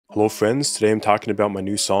Hello friends, today I'm talking about my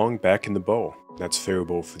new song, Back in the Bow. That's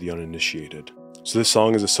Faribault for the uninitiated. So this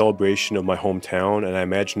song is a celebration of my hometown, and I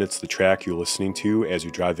imagine it's the track you're listening to as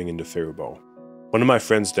you're driving into Faribault. One of my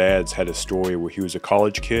friend's dads had a story where he was a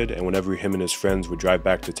college kid, and whenever him and his friends would drive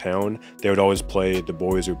back to town, they would always play The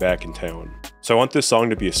Boys Are Back in Town. So I want this song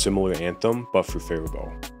to be a similar anthem, but for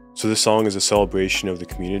Faribault. So this song is a celebration of the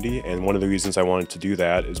community, and one of the reasons I wanted to do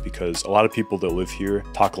that is because a lot of people that live here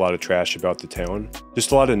talk a lot of trash about the town.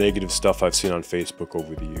 Just a lot of negative stuff I've seen on Facebook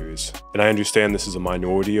over the years. And I understand this is a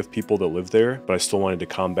minority of people that live there, but I still wanted to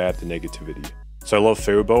combat the negativity. So I love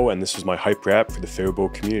Faribault, and this is my hype rap for the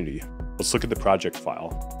Faribault community. Let's look at the project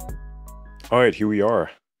file. Alright, here we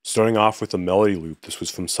are. Starting off with a melody loop. This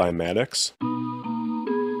was from Cymatics.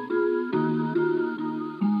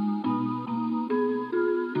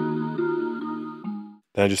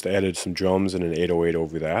 Then I just added some drums and an 808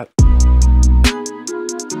 over that.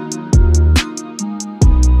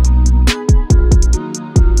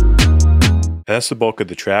 And that's the bulk of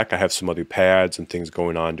the track. I have some other pads and things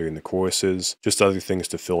going on during the choruses, just other things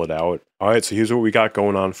to fill it out. Alright, so here's what we got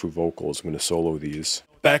going on for vocals. I'm going to solo these.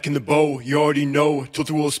 Back in the bow, you already know.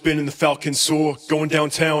 Tilt-a-whirl spin and the falcon soar. Going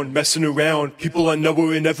downtown, messing around. People I know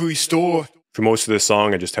are in every store. For most of this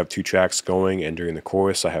song, I just have 2 tracks going, and during the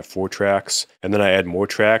chorus, I have 4 tracks. And then I add more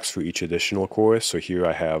tracks for each additional chorus, so here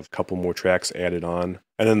I have a couple more tracks added on.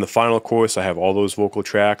 And then the final chorus, I have all those vocal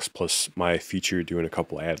tracks, plus my feature doing a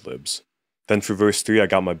couple ad-libs. Then for verse 3, I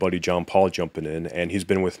got my buddy John Paul jumping in, and he's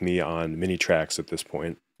been with me on many tracks at this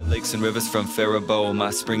point. Lakes and rivers from Faribault, my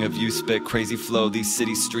spring of youth spit crazy flow. These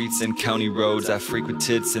city streets and county roads I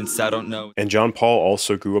frequented since I don't know. And John Paul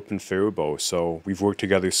also grew up in Faribault, so we've worked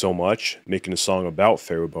together so much, making a song about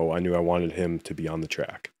Faribault, I knew I wanted him to be on the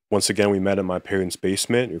track. Once again, we met at my parents'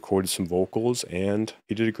 basement, recorded some vocals, and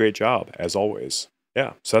he did a great job, as always.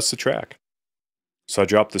 Yeah, so that's the track. So I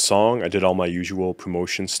dropped the song, I did all my usual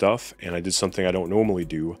promotion stuff, and I did something I don't normally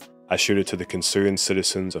do. I shared it to the Concerned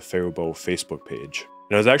Citizens of Faribault Facebook page.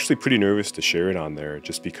 And I was actually pretty nervous to share it on there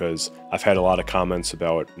just because I've had a lot of comments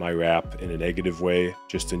about my rap in a negative way,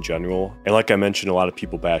 just in general. And like I mentioned, a lot of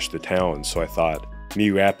people bash the town, so I thought, me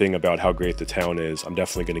rapping about how great the town is, I'm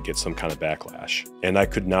definitely going to get some kind of backlash. And I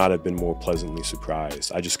could not have been more pleasantly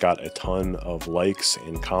surprised. I just got a ton of likes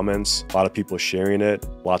and comments, a lot of people sharing it,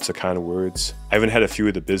 lots of kind words. I even had a few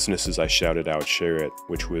of the businesses I shouted out share it,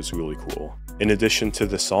 which was really cool. In addition to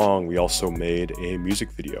the song, we also made a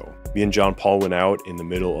music video. Me and John Paul went out in the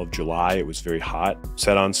middle of July. It was very hot.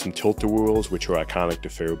 Set on some tilt-a-whirls, which are iconic to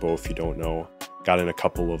Faribault if you don't know. Got in a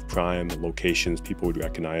couple of prime locations people would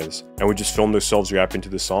recognize. And we just filmed ourselves rapping to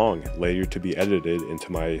the song, later to be edited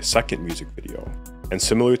into my second music video. And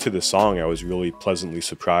similar to the song, I was really pleasantly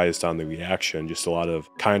surprised on the reaction. Just a lot of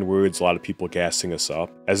kind words, a lot of people gassing us up.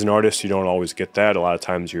 As an artist, you don't always get that. A lot of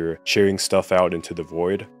times you're sharing stuff out into the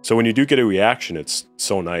void. So when you do get a reaction, it's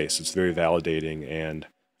so nice. It's very validating, and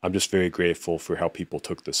I'm just very grateful for how people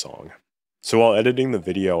took the song. So while editing the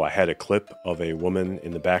video, I had a clip of a woman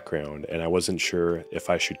in the background, and I wasn't sure if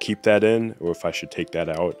I should keep that in or if I should take that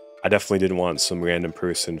out. I definitely didn't want some random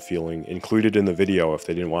person feeling included in the video if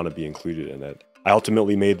they didn't want to be included in it. I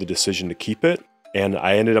ultimately made the decision to keep it, and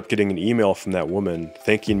I ended up getting an email from that woman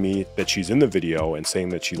thanking me that she's in the video and saying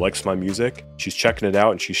that she likes my music, she's checking it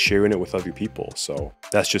out, and she's sharing it with other people. So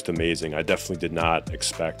that's just amazing. I definitely did not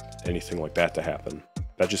expect anything like that to happen.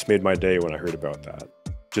 That just made my day when I heard about that.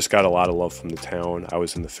 Just got a lot of love from the town. I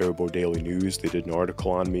was in the Faribault Daily News. They did an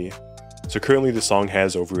article on me. So currently the song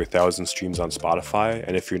has over 1,000 streams on Spotify,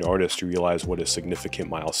 and if you're an artist, you realize what a significant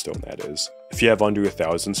milestone that is. If you have under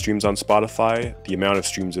 1,000 streams on Spotify, the amount of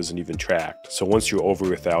streams isn't even tracked. So once you're over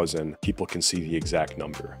 1,000, people can see the exact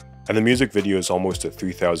number. And the music video is almost at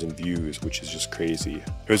 3,000 views, which is just crazy.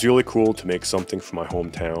 It was really cool to make something from my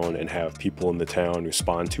hometown and have people in the town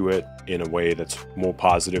respond to it in a way that's more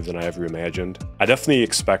positive than I ever imagined. I definitely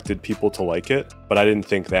expected people to like it, but I didn't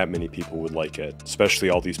think that many people would like it,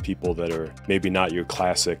 especially all these people that are maybe not your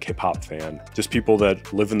classic hip-hop fan. Just people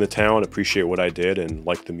that live in the town, appreciate what I did, and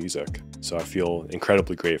like the music. So I feel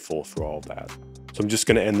incredibly grateful for all of that. So I'm just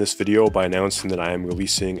going to end this video by announcing that I am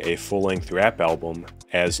releasing a full-length rap album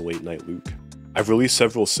as Late Night Luke. I've released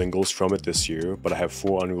several singles from it this year, but I have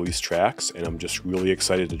 4 unreleased tracks, and I'm just really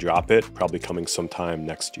excited to drop it, probably coming sometime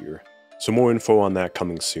next year. So more info on that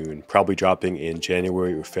coming soon, probably dropping in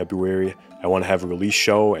January or February. I want to have a release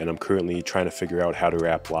show, and I'm currently trying to figure out how to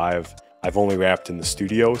rap live. I've only rapped in the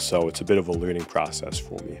studio, so it's a bit of a learning process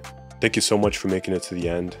for me. Thank you so much for making it to the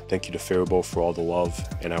end. Thank you to Faribault for all the love,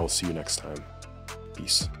 and I will see you next time.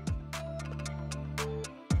 Peace.